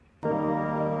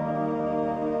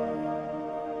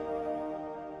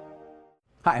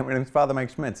Hi, my name is Father Mike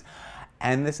Schmitz,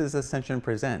 and this is Ascension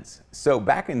Presents. So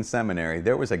back in seminary,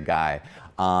 there was a guy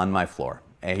on my floor,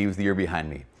 and he was the year behind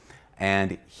me,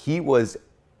 and he was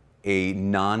a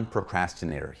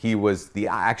non-procrastinator. He was the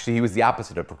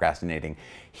opposite of procrastinating.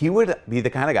 He would be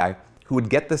the kind of guy who would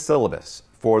get the syllabus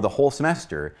for the whole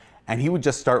semester, and he would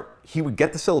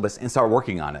get the syllabus and start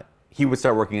working on it. He would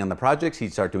start working on the projects,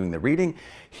 he'd start doing the reading,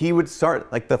 he would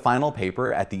start, like the final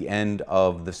paper at the end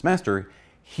of the semester,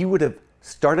 he would have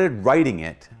started writing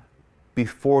it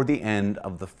before the end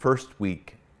of the first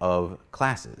week of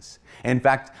classes. In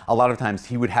fact, a lot of times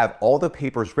he would have all the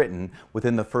papers written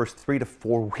within the first 3 to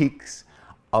 4 weeks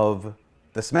of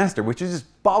the semester, which just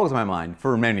boggles my mind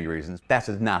for many reasons. That's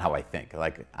just not how I think.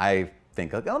 Like, I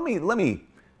think, like, let me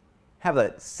have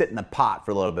that sit in the pot for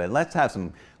a little bit. Let's have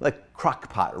some like crock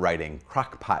pot writing,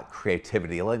 crock pot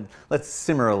creativity. Let's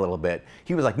simmer a little bit.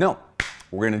 He was like, no,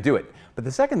 we're gonna do it. But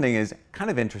the second thing is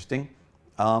kind of interesting.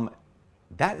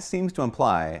 That seems to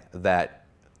imply that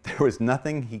there was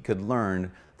nothing he could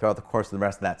learn throughout the course of the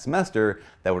rest of that semester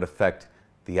that would affect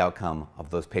the outcome of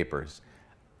those papers.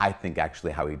 I think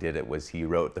actually how he did it was he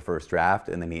wrote the first draft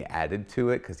and then he added to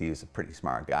it because he was a pretty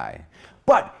smart guy.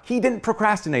 But he didn't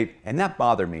procrastinate, and that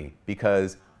bothered me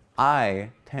because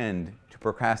I tend to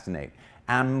procrastinate.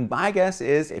 And my guess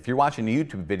is if you're watching a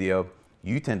YouTube video,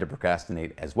 you tend to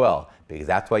procrastinate as well, because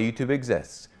that's why YouTube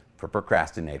exists, for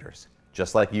procrastinators,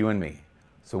 just like you and me.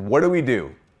 So what do we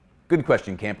do? Good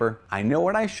question, camper. I know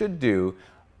what I should do,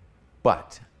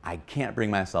 but I can't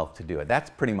bring myself to do it. That's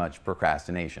pretty much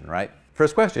procrastination, right?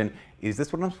 First question, is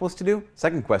this what I'm supposed to do?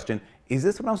 Second question, is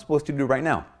this what I'm supposed to do right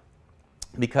now?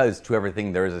 Because to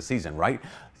everything there is a season, right?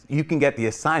 You can get the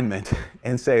assignment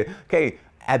and say, okay,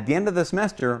 at the end of the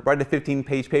semester, write a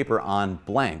 15-page paper on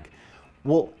blank.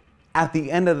 Well, at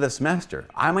the end of the semester,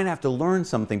 I might have to learn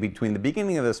something between the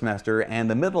beginning of the semester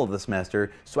and the middle of the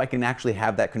semester so I can actually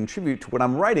have that contribute to what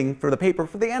I'm writing for the paper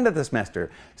for the end of the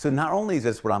semester. So not only is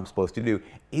this what I'm supposed to do,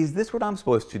 is this what I'm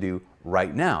supposed to do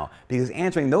right now? Because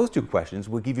answering those two questions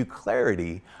will give you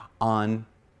clarity on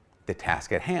the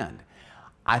task at hand.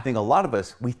 I think a lot of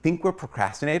us, we think we're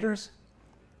procrastinators,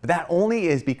 but that only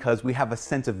is because we have a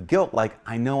sense of guilt, like,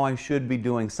 I know I should be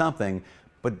doing something,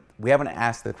 but we haven't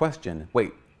asked the question,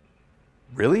 wait,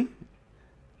 really?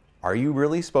 Are you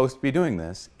really supposed to be doing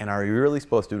this? And are you really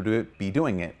supposed to be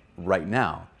doing it right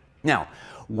now? Now,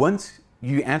 once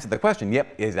you answer the question,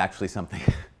 yep, it is actually something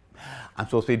I'm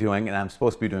supposed to be doing, and I'm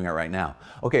supposed to be doing it right now.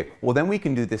 Okay, well then we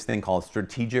can do this thing called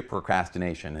strategic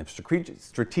procrastination. And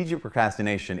strategic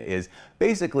procrastination is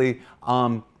basically,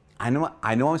 I know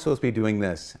I'm supposed to be doing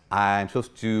this. I'm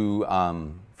supposed to,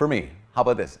 for me, how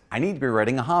about this? I need to be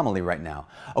writing a homily right now.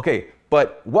 Okay,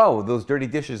 but whoa, those dirty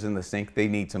dishes in the sink, they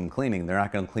need some cleaning. They're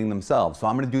not gonna clean themselves, so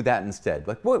I'm gonna do that instead.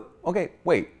 Like, whoa, okay,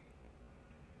 wait.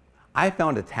 I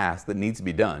found a task that needs to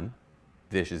be done.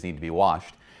 Dishes need to be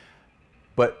washed,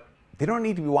 but they don't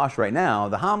need to be washed right now.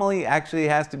 The homily actually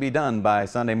has to be done by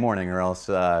Sunday morning, or else,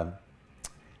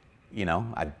 you know,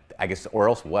 I guess, or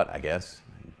else what, I guess?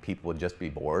 People would just be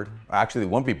bored. Or actually, they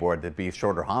won't be bored, there'd be a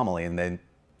shorter homily, and then,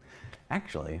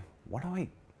 actually, why do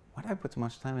I put so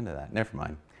much time into that? Never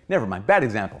mind, bad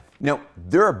example. No,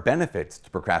 there are benefits to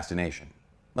procrastination.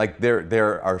 Like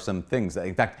there are some things that,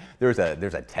 in fact, there's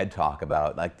a TED talk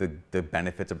about like the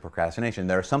benefits of procrastination.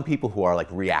 There are some people who are like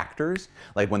reactors,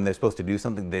 like when they're supposed to do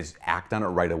something, they just act on it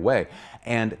right away.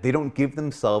 And they don't give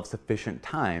themselves sufficient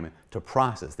time to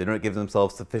process. They don't give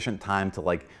themselves sufficient time to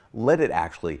like let it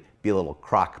actually be a little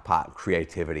crock pot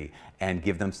creativity and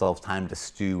give themselves time to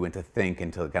stew and to think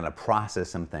and to kind of process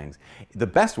some things. The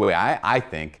best way I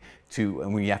think to,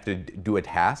 when you have to do a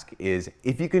task, is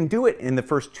if you can do it in the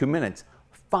first 2 minutes,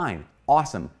 fine,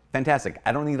 awesome, fantastic.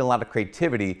 I don't need a lot of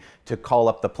creativity to call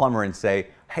up the plumber and say,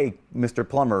 hey, Mr.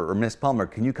 Plumber or Miss Plumber,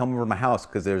 can you come over to my house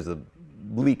because there's a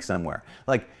leak somewhere?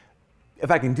 Like, if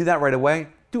I can do that right away,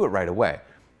 do it right away.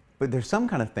 But there's some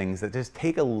kind of things that just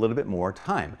take a little bit more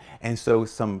time. And so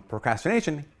some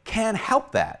procrastination can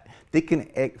help that.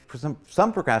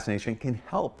 Some procrastination can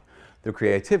help the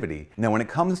creativity. Now, when it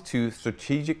comes to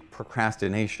strategic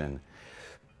procrastination,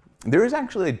 there is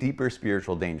actually a deeper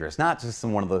spiritual danger. It's not just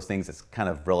one of those things that's kind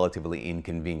of relatively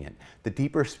inconvenient. The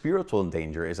deeper spiritual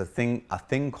danger is a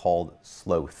thing called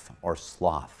sloth,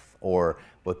 or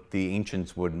what the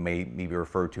ancients would maybe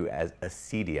refer to as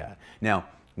acedia. Now,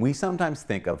 we sometimes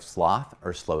think of sloth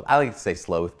or sloth. I like to say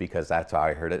sloth because that's how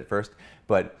I heard it at first,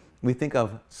 but we think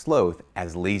of sloth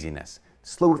as laziness.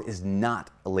 Sloth is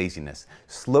not a laziness.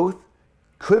 Sloth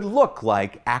could look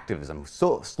like activism.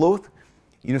 So sloth,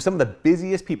 you know, some of the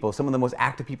busiest people, some of the most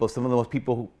active people, some of the most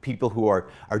people who are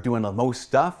doing the most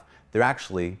stuff, they're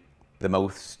actually the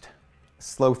most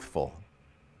slothful.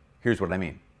 Here's what I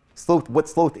mean. What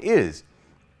sloth is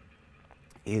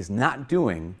not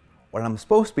doing what I'm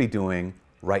supposed to be doing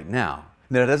right now.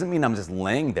 Now, that doesn't mean I'm just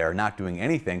laying there not doing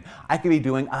anything. I could be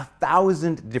doing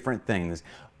 1,000 different things,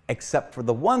 except for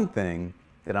the one thing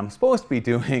that I'm supposed to be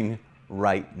doing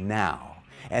right now.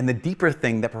 And the deeper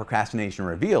thing that procrastination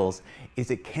reveals is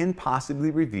it can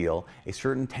possibly reveal a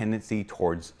certain tendency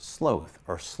towards sloth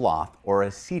or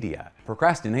acedia.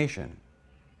 Procrastination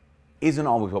isn't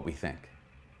always what we think.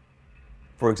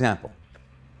 For example,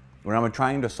 when I'm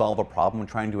trying to solve a problem,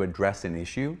 trying to address an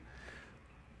issue,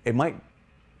 it might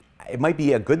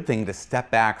be a good thing to step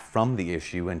back from the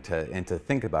issue and to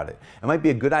think about it. It might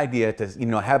be a good idea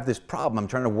to have this problem I'm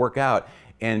trying to work out,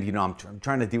 and I'm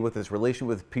trying to deal with this relation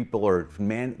with people, or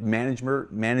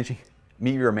managing.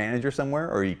 Maybe you're a manager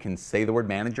somewhere, or you can say the word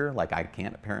manager, like I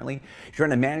can't apparently. You're trying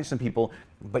to manage some people,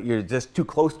 but you're just too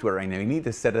close to it right now. You need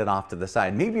to set it off to the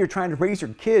side. Maybe you're trying to raise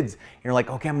your kids, and you're like,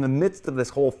 okay, I'm in the midst of this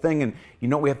whole thing, and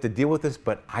we have to deal with this,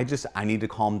 but I need to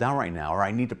calm down right now, or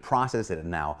I need to process it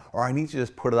now, or I need to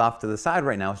just put it off to the side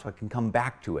right now so I can come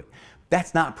back to it.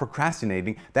 That's not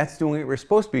procrastinating. That's doing what we're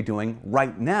supposed to be doing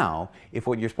right now, if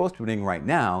what you're supposed to be doing right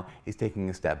now is taking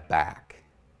a step back.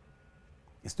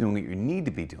 It's doing what you need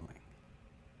to be doing.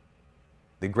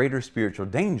 The greater spiritual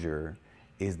danger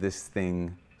is this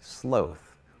thing,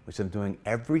 sloth, which I'm doing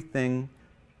everything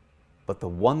but the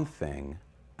one thing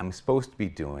I'm supposed to be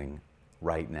doing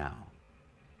right now.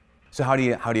 So how do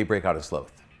you break out of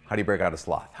sloth? How do you break out of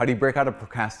sloth? How do you break out of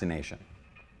procrastination?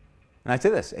 And I'd say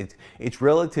this, it's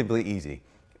relatively easy,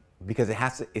 because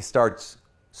it starts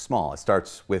small. It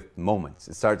starts with moments.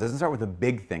 Doesn't start with a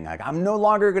big thing like, I'm no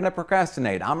longer going to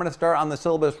procrastinate. I'm going to start on the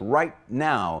syllabus right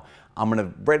now. I'm going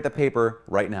to write the paper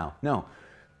right now. No.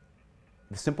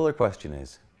 The simpler question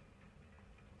is,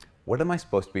 what am I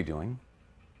supposed to be doing?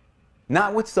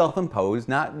 Not what's self-imposed,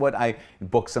 not what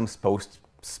books I'm supposed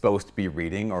to be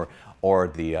reading, or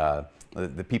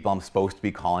the people I'm supposed to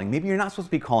be calling. Maybe you're not supposed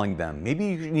to be calling them. Maybe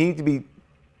you need to be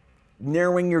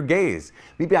narrowing your gaze.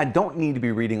 Maybe I don't need to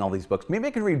be reading all these books. Maybe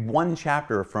I can read one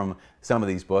chapter from some of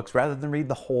these books rather than read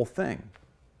the whole thing.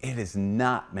 It is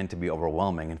not meant to be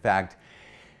overwhelming. In fact,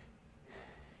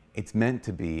 it's meant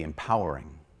to be empowering.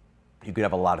 You could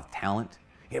have a lot of talent.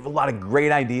 You have a lot of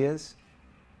great ideas.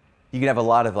 You could have a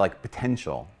lot of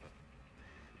potential.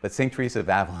 But St. Teresa of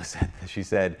Avila said, she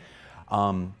said,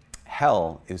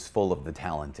 hell is full of the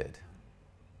talented.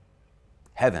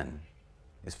 Heaven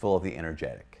is full of the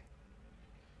energetic.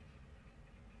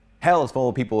 Hell is full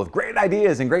of people with great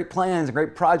ideas and great plans and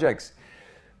great projects.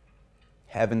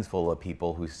 Heaven's full of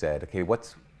people who said, okay,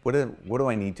 what do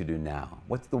I need to do now?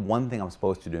 What's the one thing I'm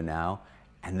supposed to do now?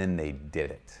 And then they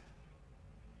did it.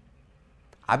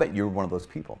 I bet you're one of those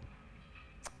people.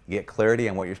 You get clarity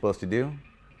on what you're supposed to do,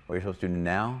 what you're supposed to do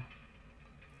now,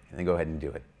 and then go ahead and do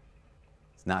it.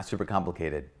 It's not super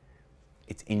complicated.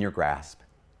 It's in your grasp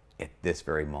at this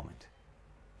very moment.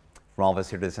 From all of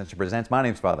us here at Ascension Presents, my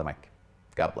name's Father Mike.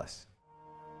 God bless.